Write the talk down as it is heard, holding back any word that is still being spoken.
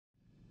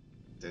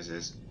This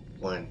is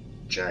one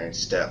giant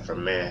step for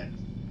man,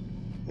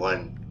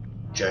 one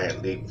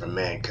giant leap for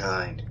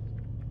mankind.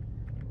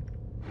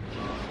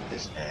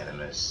 This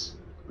animus,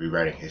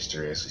 rewriting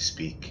history as we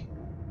speak.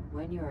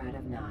 When you're out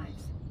of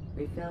knives,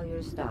 refill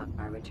your stock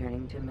by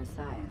returning to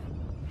Messiah,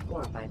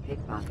 or by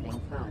pickpocketing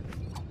thugs.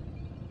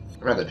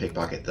 I'd rather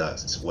pickpocket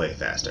thugs, it's way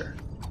faster.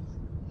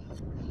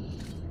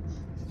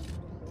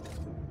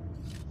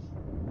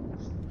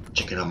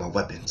 Checking on my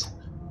weapons.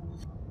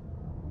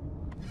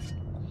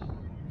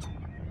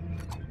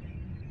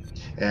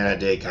 And I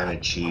did kind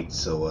of cheat,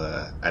 so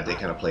I did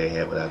kind of play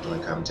ahead without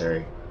doing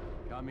commentary.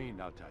 Come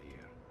in, Altair.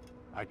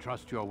 I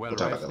trust you are well We'll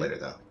talk about rested. that later,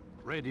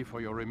 though. Ready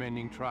for your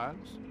remaining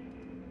trials?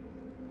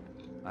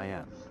 I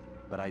am,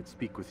 but I'd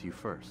speak with you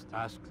first.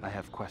 Ask. I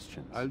have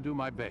questions. I'll do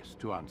my best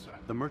to answer.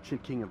 The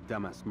merchant king of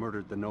Damas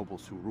murdered the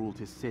nobles who ruled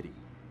his city.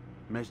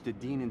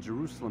 Majd-ad-Din in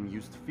Jerusalem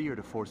used fear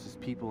to force his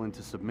people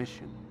into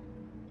submission.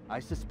 I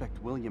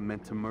suspect William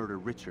meant to murder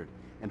Richard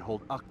and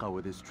hold Aqqa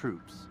with his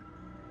troops.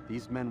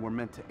 These men were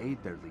meant to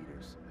aid their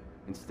leaders.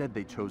 Instead,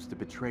 they chose to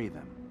betray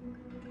them.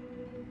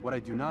 What I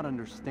do not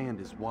understand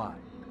is why.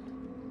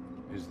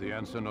 Is the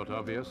answer not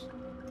obvious?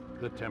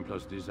 The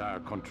Templars desire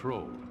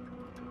control.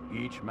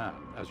 Each man,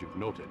 as you've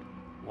noted,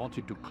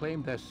 wanted to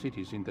claim their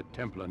cities in the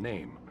Templar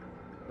name,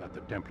 that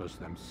the Templars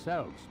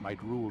themselves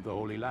might rule the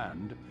Holy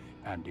Land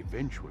and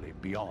eventually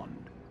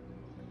beyond.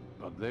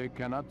 But they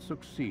cannot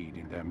succeed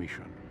in their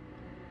mission.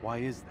 Why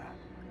is that?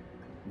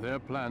 Their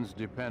plans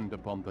depend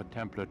upon the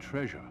Templar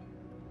treasure,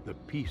 the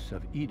Peace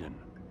of Eden.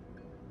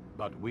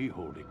 But we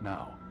hold it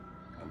now,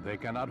 and they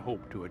cannot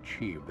hope to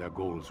achieve their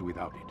goals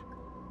without it.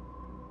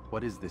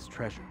 What is this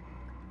treasure?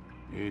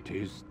 It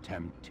is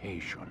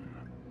temptation.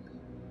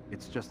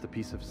 It's just a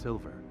piece of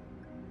silver.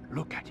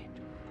 Look at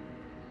it.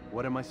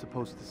 What am I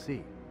supposed to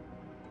see?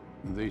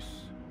 This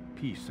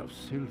piece of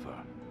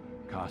silver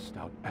cast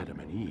out Adam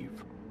and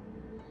Eve.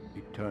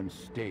 It turned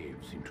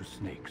staves into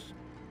snakes,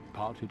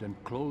 parted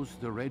and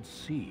closed the Red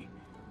Sea.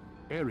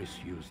 Ares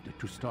used it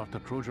to start the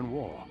Trojan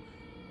War,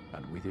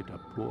 and with it a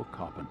poor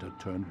carpenter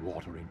turned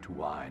water into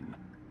wine.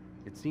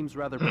 It seems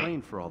rather plain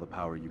for all the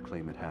power you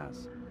claim it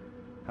has.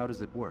 How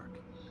does it work?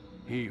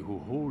 He who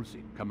holds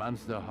it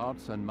commands the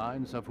hearts and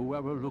minds of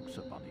whoever looks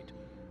upon it,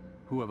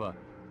 whoever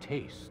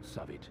tastes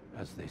of it,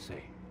 as they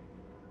say.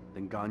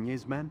 Then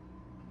Gagne's men?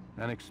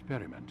 An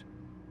experiment.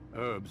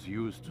 Herbs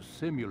used to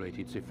simulate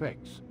its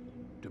effects,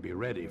 to be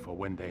ready for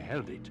when they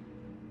held it.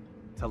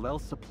 Talel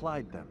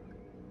supplied them.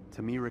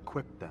 Tamir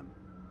equipped them.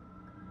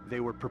 They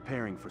were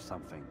preparing for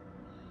something.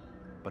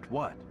 But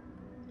what?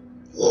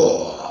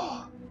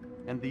 War.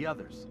 And the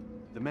others,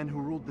 the men who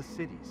ruled the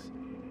cities,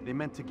 they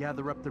meant to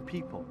gather up their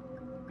people,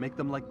 make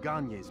them like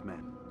Gagne's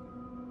men.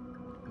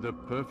 The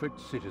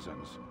perfect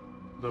citizens,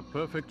 the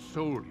perfect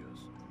soldiers,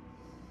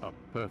 a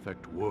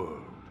perfect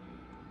world.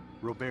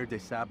 Robert de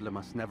Sable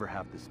must never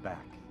have this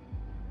back.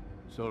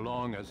 So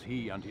long as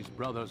he and his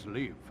brothers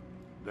live,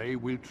 they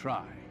will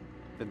try.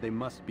 Then they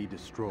must be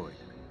destroyed.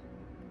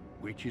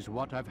 Which is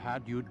what I've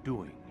had you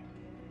doing.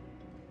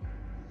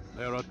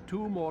 There are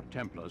 2 more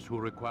Templars who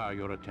require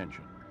your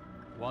attention.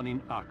 One in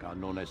Aqqa,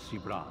 known as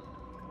Sibrand.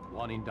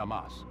 One in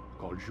Damas,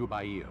 called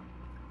Jubair.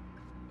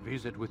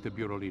 Visit with the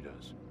Bureau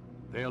leaders.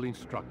 They'll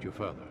instruct you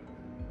further.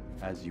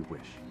 As you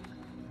wish.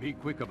 Be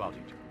quick about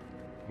it.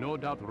 No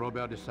doubt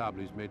Robert de Sable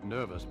is made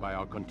nervous by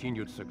our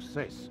continued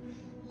success.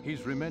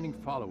 His remaining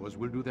followers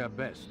will do their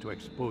best to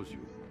expose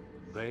you.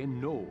 They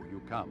know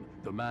you come,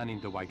 the man in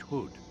the white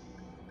hood.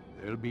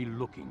 They'll be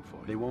looking for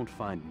you. They won't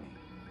find me.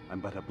 I'm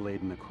but a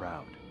blade in the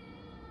crowd.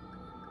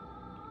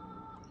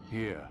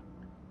 Here,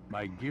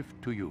 my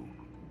gift to you,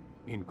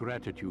 in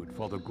gratitude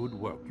for the good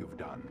work you've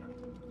done.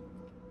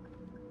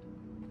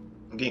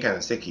 I'm getting kind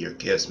of sick of your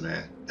gifts,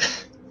 man.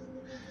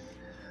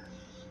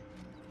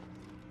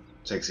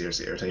 Take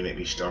seriously, every time you make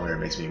me stronger, it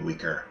makes me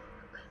weaker.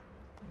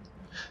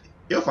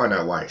 You'll find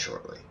out why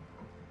shortly.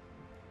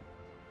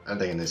 I'm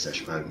thinking this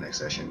session, not the next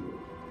session.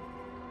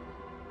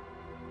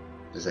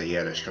 Is that,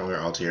 yeah, the stronger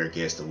Altair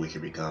gets, the weaker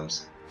it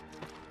becomes.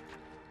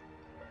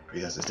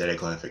 Because instead of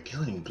going for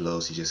killing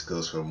blows, he just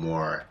goes for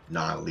more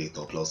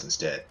non-lethal blows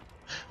instead.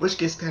 Which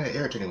gets kind of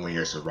irritating when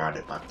you're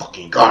surrounded by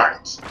fucking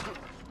guards.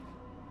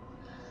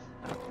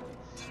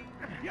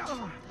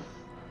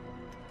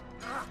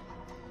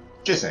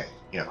 Just saying,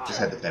 you know, just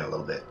had to vent a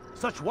little bit.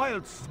 Such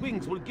wild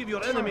swings will give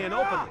your enemy an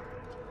opening,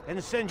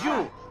 and send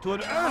you to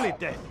an early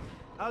death.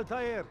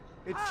 Altair,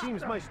 it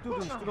seems my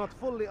students do not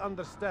fully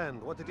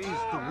understand what it is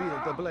to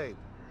wield the blade.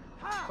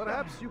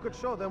 Perhaps you could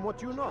show them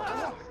what you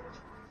know.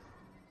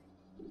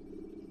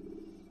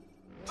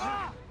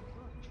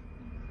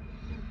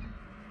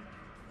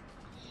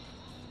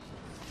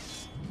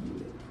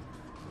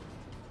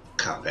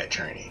 Combat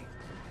training.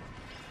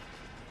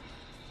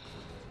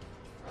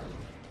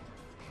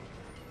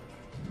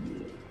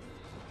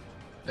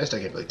 That's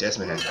not believe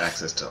Desmond has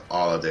access to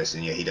all of this,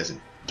 and yet he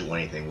doesn't do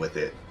anything with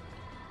it.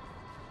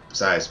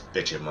 Besides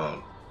bitch and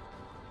moan.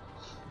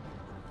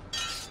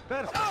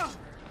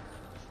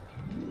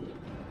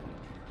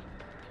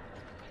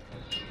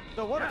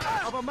 The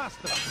work of a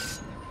master.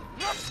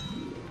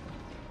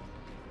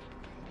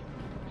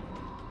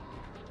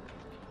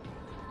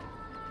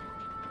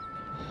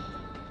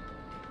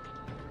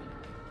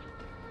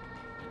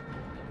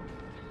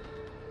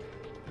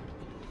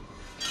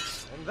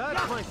 And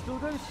that, my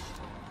students,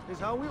 is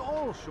how we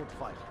all should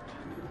fight.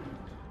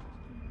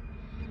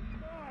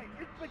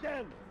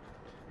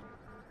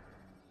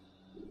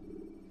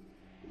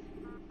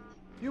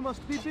 You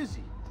must be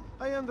busy.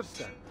 I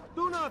understand.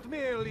 Do not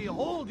merely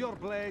hold your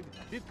blade,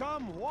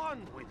 become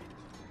one with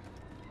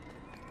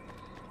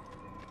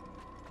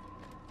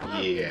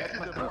it.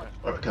 Yeah.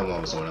 Or become one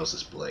with someone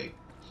else's blade.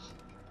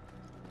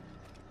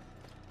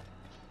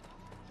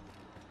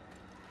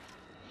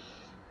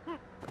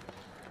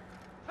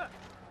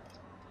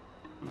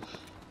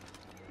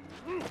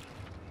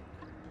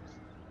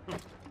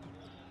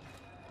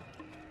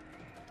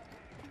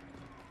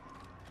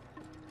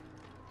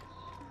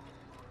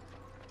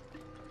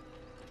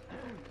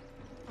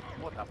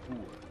 What a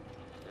fool.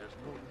 There's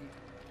no need.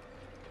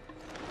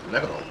 I'm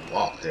not gonna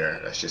walk there.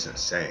 That's just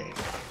insane.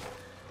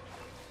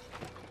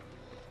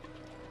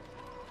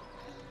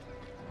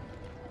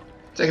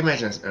 It's like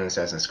imagine an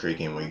Assassin's Creed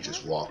game where you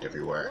just walked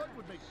everywhere.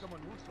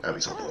 That'd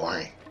be so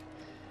boring.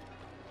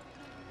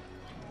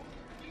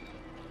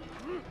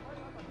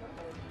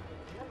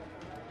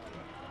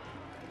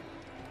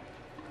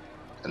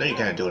 I know you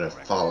can't do it in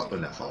Fallout, well,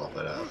 not Fallout,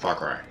 but Far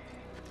Cry.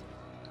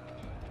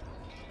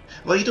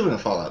 Well, you do it in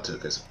Fallout too,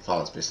 because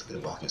Fallout's basically a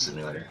walking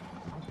simulator.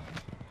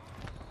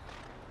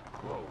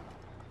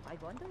 I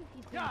wonder if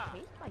he's being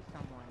chased by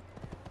someone.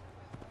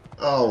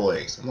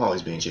 Always. I'm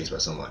always being chased by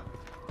someone.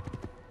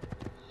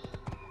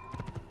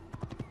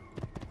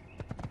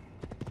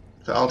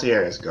 For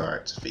Altair is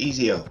guards. For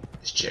Ezio,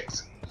 it's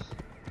chicks.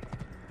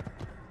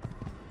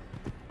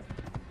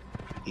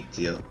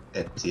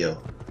 Ezio.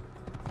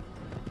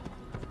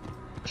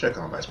 Should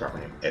call him by his proper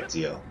name,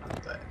 Ezio,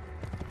 but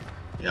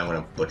you know I'm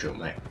gonna butcher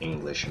my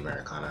English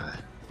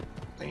Americana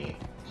thingy.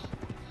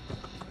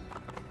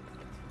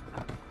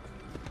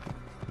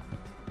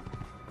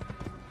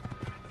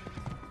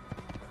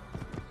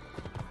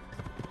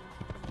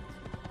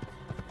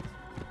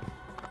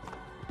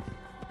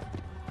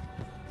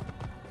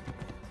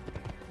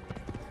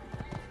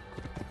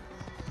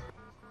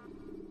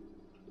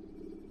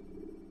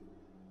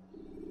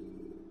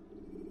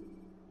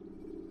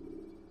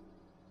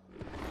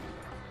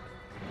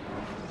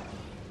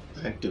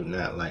 I do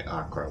not like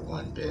Accra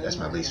one bit. That's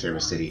my least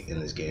favorite city in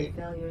this game.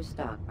 Refill your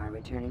stock by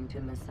returning to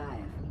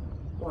Messiah,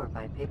 or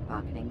by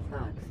pickpocketing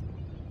thugs.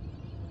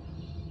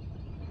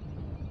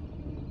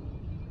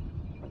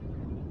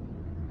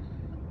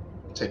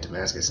 Take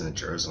Damascus and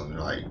Jerusalem,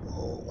 they're like,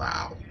 oh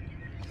wow.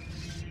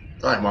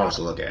 They're like marvelous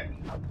to look at.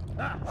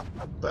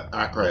 But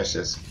Accra is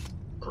just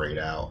grayed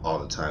out all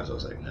the time, so I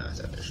was like, nah,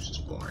 that bitch is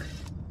just boring.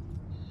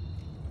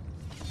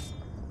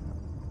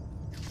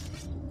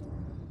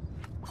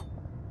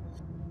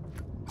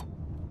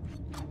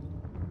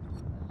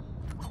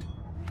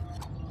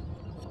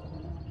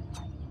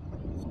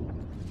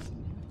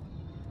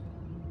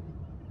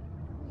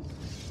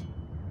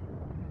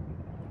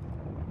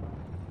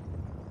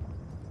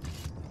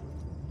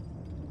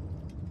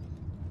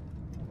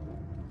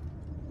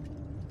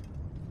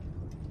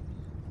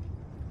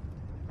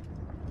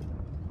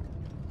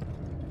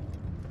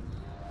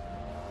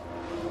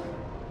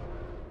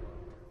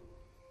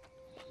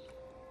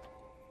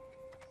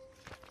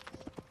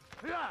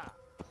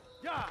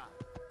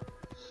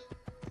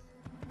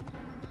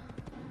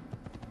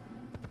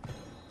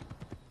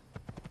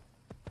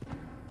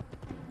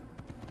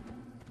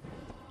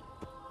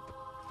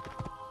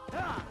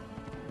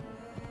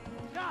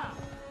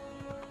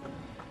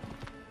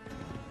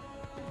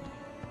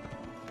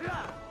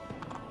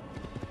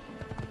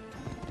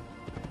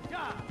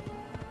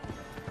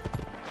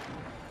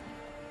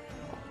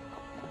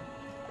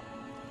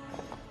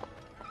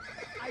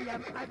 I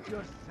am at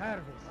your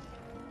service.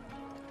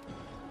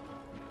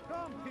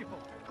 Come, people.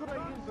 Could I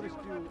interest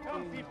you in this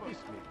meeting?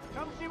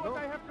 Come see what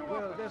I have to offer.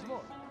 Well, there's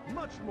more.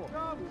 Much more.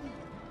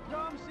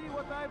 Come see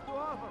what I have to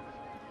offer.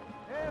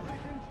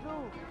 Everything's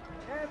new.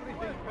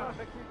 Everything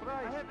perfectly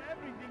priced. I have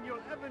everything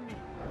you'll ever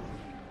need.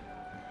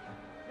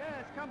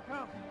 Yes, come.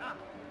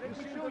 Let You me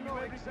seem show to you know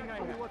everything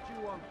I exactly have. what you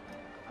want.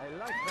 I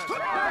like that.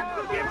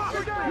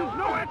 You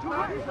know where to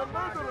hide. He's a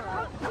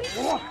murderer.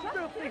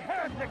 Filthy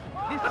heretic.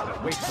 This is a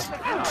waste of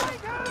time.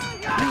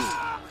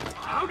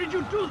 How did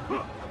you do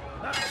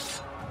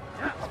this?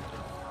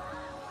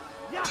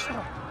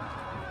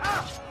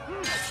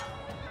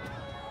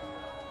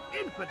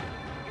 Infidel,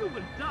 you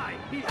will die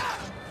here.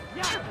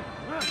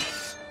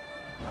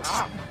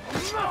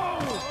 No!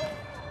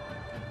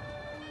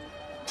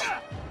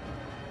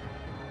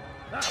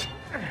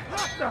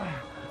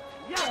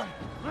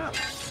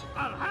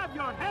 I'll have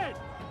your head!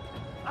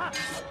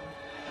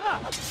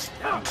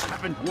 You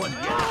haven't won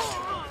yet!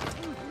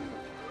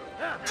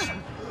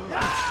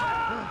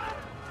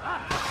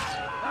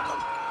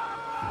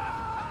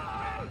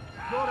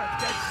 You're a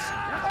dead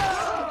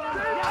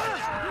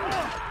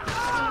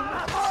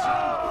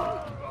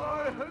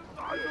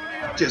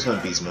man! Just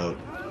went beast mode.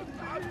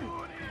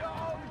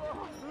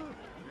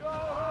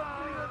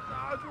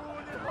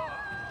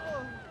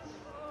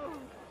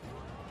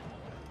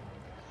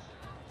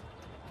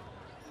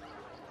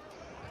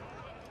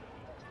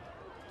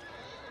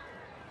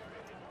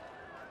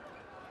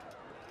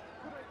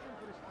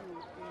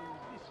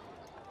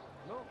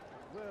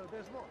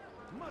 There's more.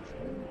 Much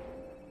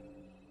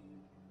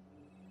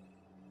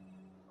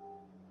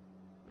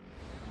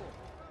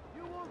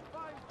You won't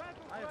find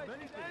battle I have prices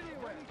many things.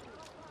 anywhere.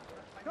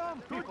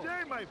 Come, Good people. day,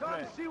 my Come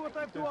friend. see what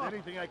I've If to there's offer.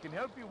 anything I can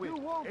help you with, You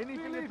won't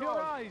anything believe at your all.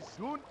 eyes.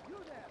 Soon.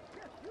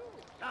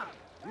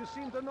 You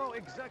seem to know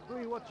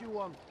exactly what you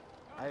want.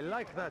 I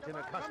like that in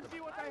a Come customer. see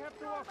what I have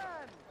to offer.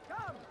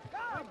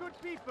 My good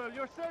people,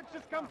 your search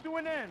has come to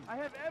an end. I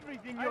have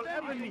everything you'll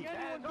ever need.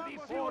 Stand Come see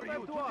before what you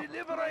I've to to offer.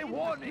 deliver a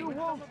warning. You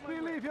won't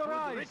believe your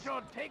eyes.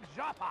 Richard takes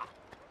Joppa.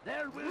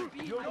 There will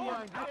be You'll no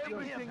find stopping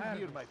everything him.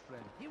 here, my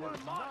friend. He will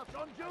march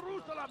on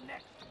Jerusalem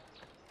next.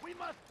 We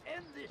must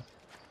end this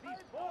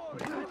before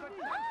it has a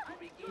chance to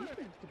begin.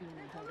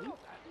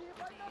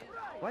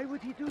 Why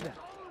would he do that?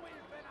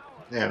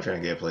 Yeah, I'm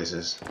trying to get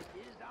places. It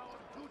is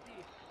our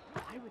duty.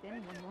 Why would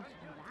anyone want to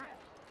do that?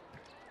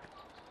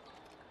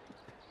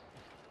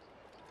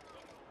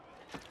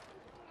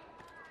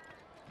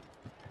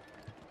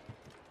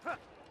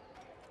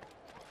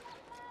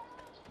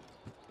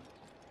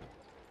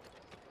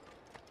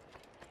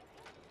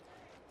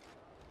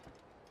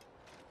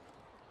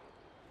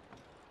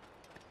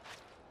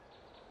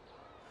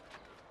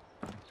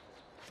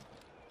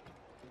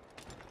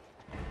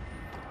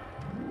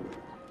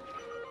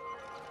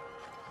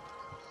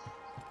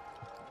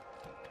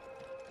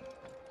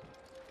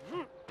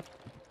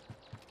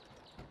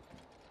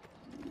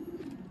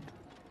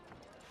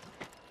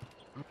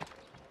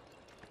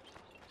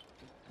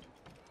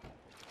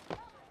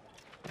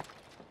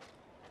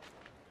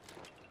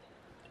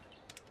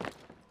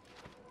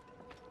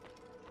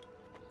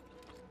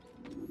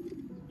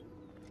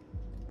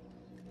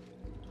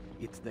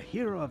 It's the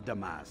hero of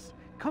Damas.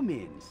 Come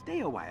in, stay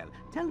a while.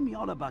 Tell me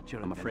all about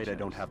your I'm afraid I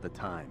don't adventures. have the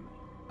time.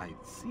 I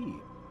see.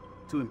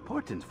 Too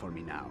important for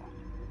me now.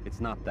 It's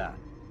not that.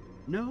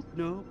 No,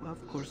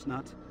 of course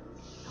not.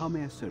 How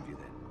may I serve you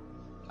then?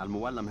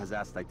 Al-Muallam has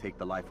asked I take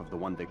the life of the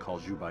one they call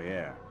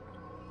Jubair.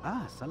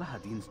 Ah,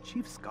 Salahadin's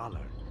chief scholar.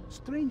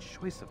 Strange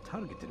choice of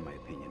target, in my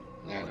opinion.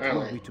 Yeah, But who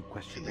are really. we to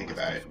question If you the think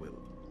about master's it. will?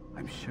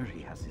 I'm sure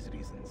he has his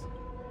reasons.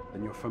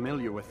 Then you're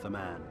familiar with the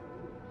man.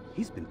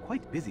 He's been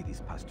quite busy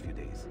these past few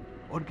days,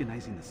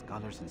 organizing the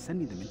scholars and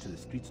sending them into the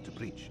streets to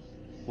preach.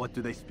 What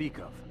do they speak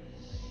of?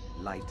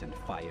 Light and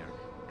fire,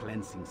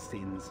 cleansing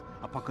sins,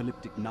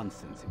 apocalyptic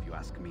nonsense, if you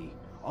ask me.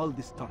 All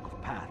this talk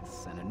of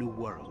paths and a new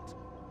world.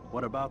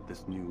 What about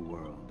this new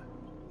world?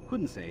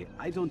 Couldn't say.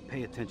 I don't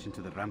pay attention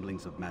to the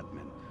ramblings of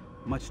madmen.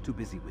 Much too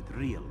busy with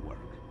real work.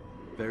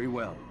 Very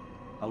well.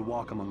 I'll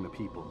walk among the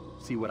people,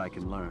 see what I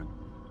can learn.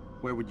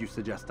 Where would you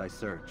suggest I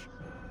search?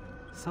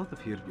 South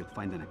of here, you'll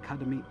find an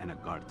academy and a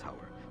guard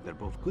tower. They're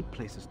both good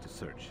places to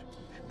search.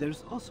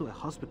 There's also a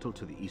hospital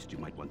to the east you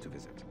might want to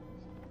visit.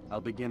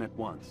 I'll begin at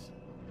once.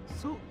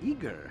 So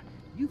eager.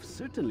 You've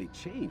certainly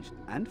changed,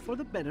 and for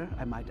the better,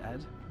 I might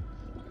add.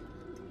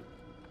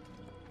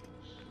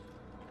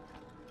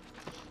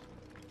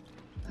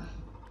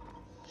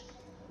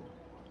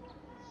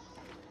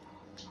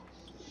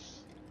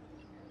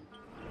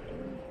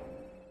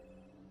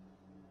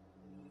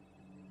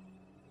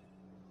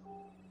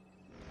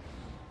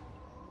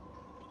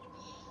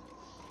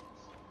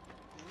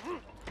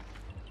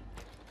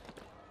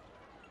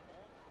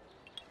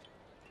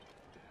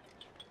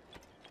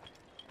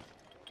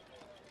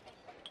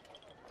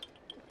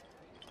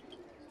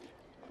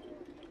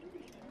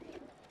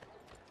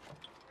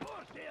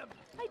 Force him!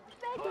 I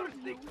beg Force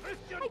of the you.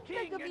 Christian I king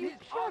beg of and you his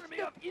just army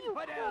a of few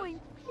infidels!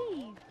 coins,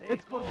 please.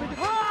 It's forbidden!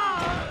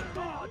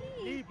 God,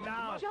 Leave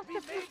now! Just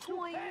a few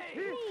coins,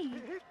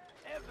 please.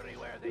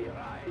 Everywhere they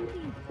ride,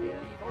 Please, they sir.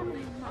 leave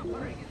only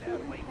suffering in their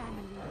wake.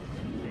 Family.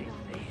 They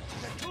say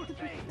it's a Could you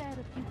crusade! spare a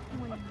few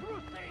A coins?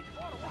 crusade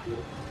for what?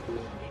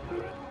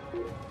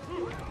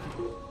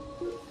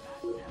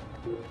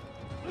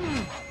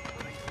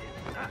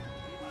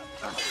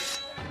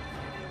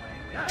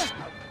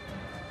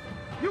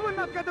 You will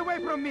not get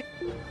away from me!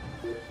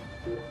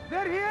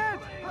 There he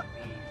is!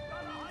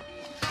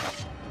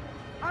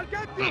 I'll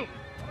get you!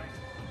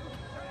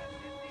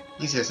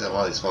 He says that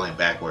while he's falling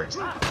backwards.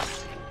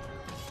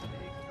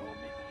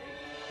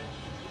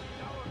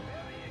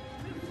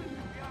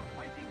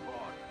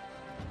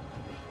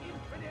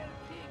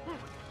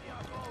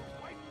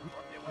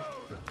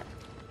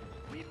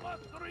 We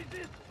must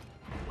resist!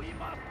 We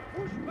must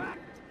push back!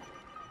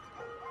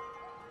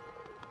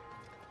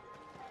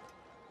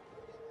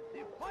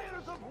 The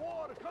fires of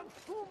war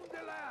consume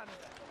the land!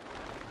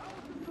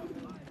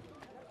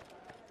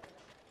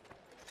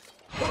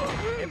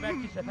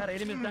 Evvelki sefer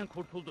elimizden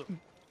kurtuldu.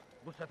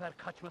 Bu sefer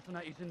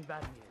kaçmasına izin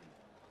vermeyelim.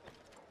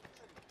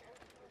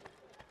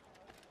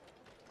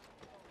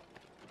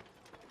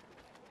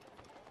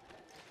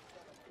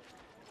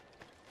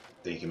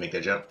 Think you can make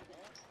that jump?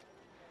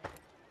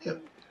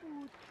 Yep.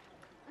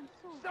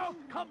 South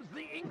comes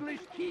the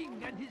English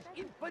king and his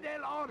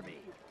infidel army.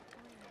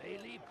 They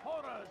leave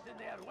horrors in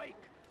their wake.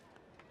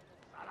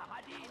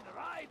 Salahadin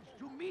rides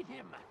to meet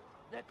him,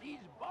 that these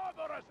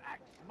barbarous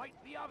acts might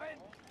be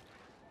avenged.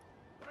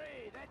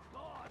 Pray that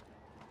God,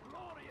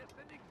 glorious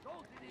and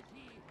exalted is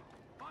he,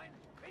 finds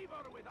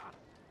favor with us,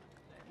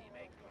 that he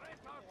may grant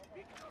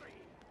victory!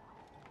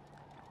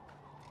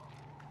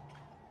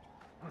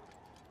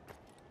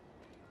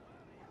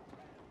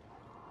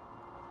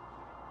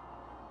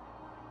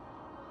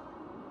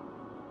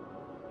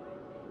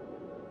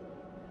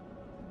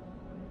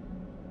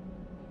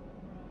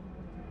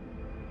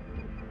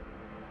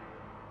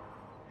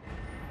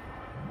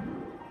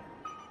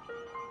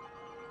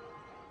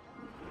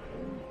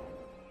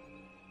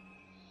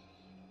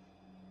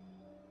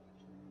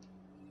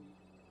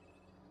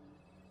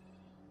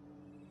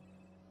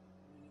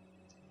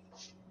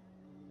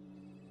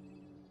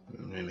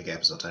 Let me make an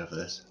episode title for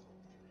this.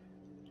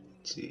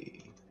 Let's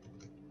see.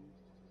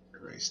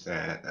 Erase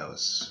that. That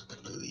was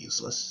completely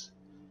useless.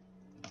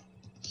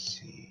 Let's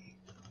see.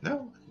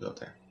 No, go up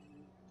there.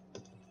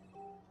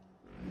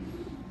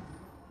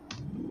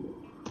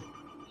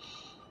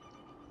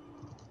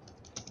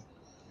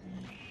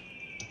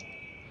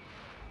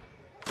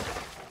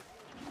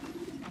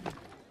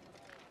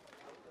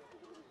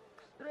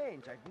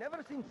 Strange, I've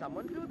never seen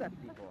someone do that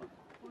before.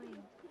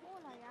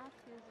 All I ask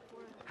is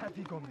for... Have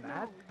you gone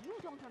mad? No,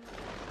 you don't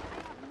understand. I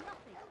have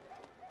nothing.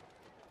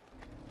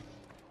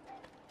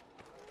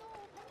 No,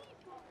 please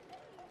don't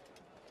leave.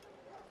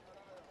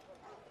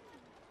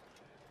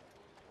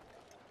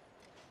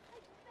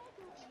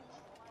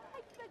 I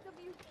beg of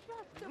you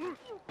just a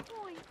few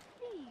coins,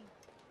 please.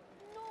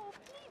 No,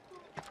 please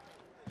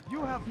don't.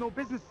 You have no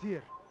business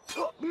here.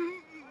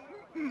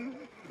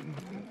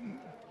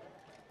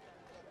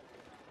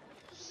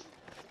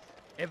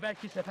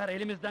 Evvelki sefer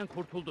elimizden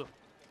kurtuldu.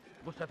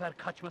 Bu sefer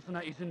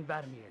kaçmasına izin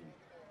vermeyelim.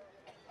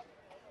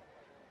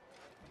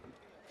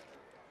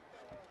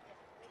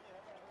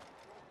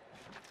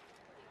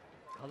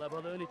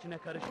 Kalabalığın içine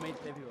karışmayı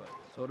seviyor.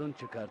 Sorun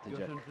çıkartacak.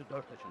 Gözünüzü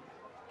dört açın.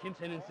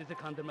 Kimsenin sizi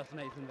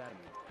kandırmasına izin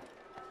vermeyin.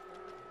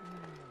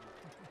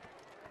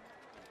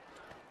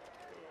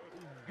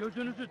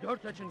 Gözünüzü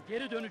dört açın,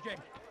 geri dönecek.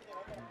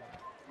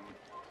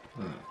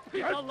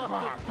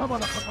 Allah'ım!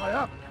 Bana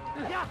hataya!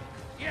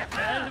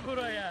 Gel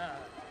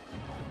buraya!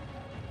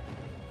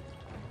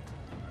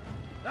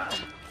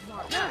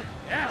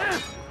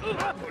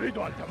 تريد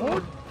أن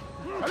تموت؟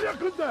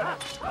 فليكن ذلك!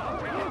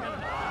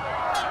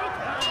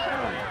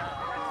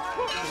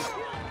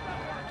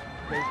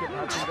 Belki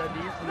farkında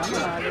değilsin ama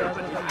hala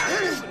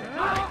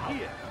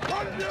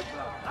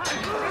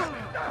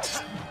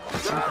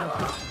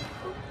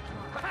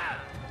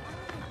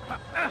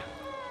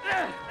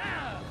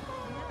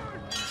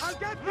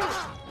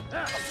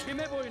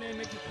kime boyun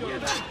eğmek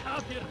istiyorsun?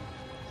 Kafir!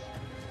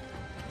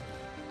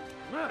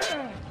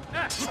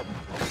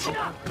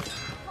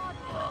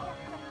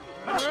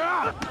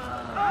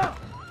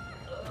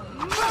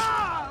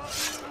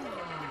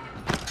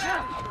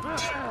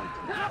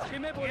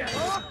 Kime boyun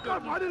eğmek istiyorsun?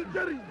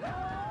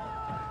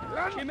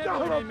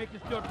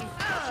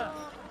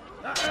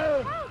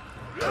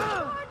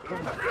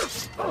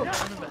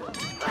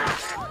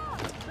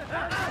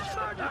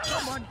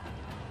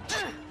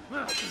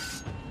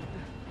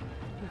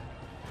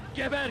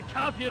 Geber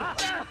kafir!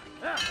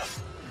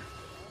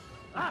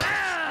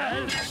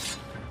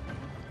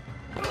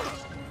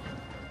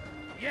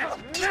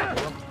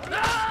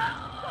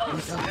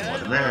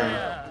 What a man.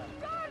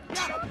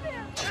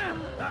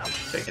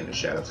 Taking a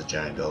shot at the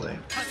giant building.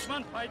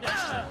 Kaçman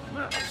faydası.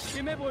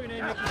 Kime boyun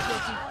eğmek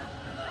istiyorsun?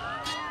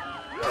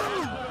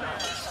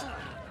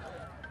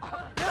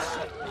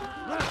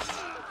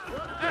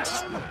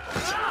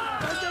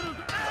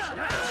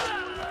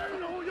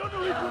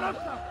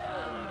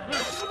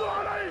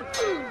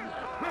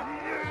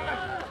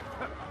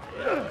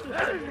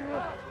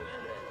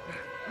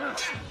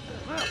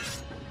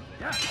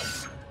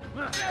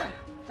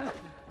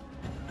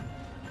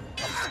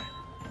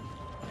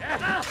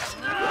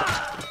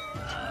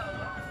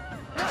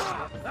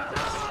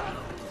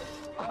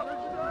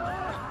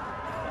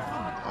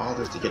 All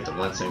this to get to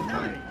one same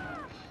point.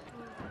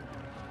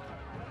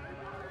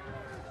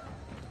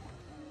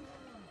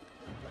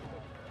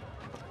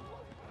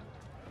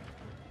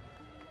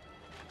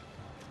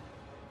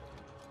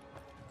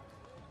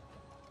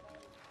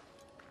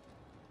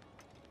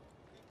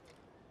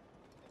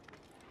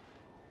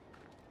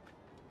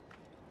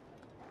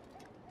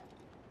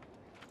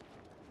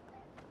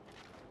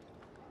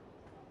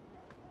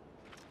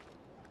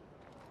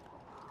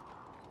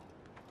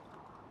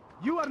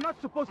 You are not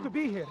supposed to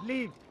be here.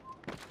 Leave.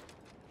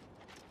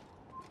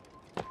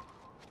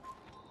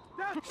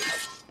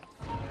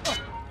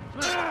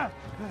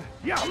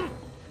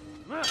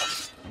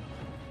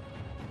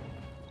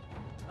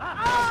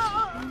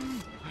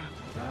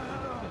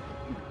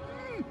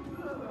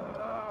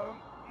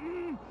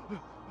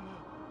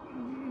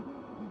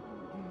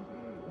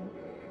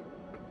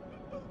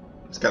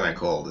 It's kind of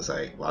cold. It's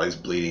like while he's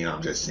bleeding,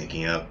 I'm just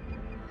sinking up.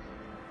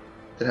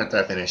 Then after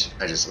I finish,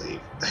 I just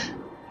leave.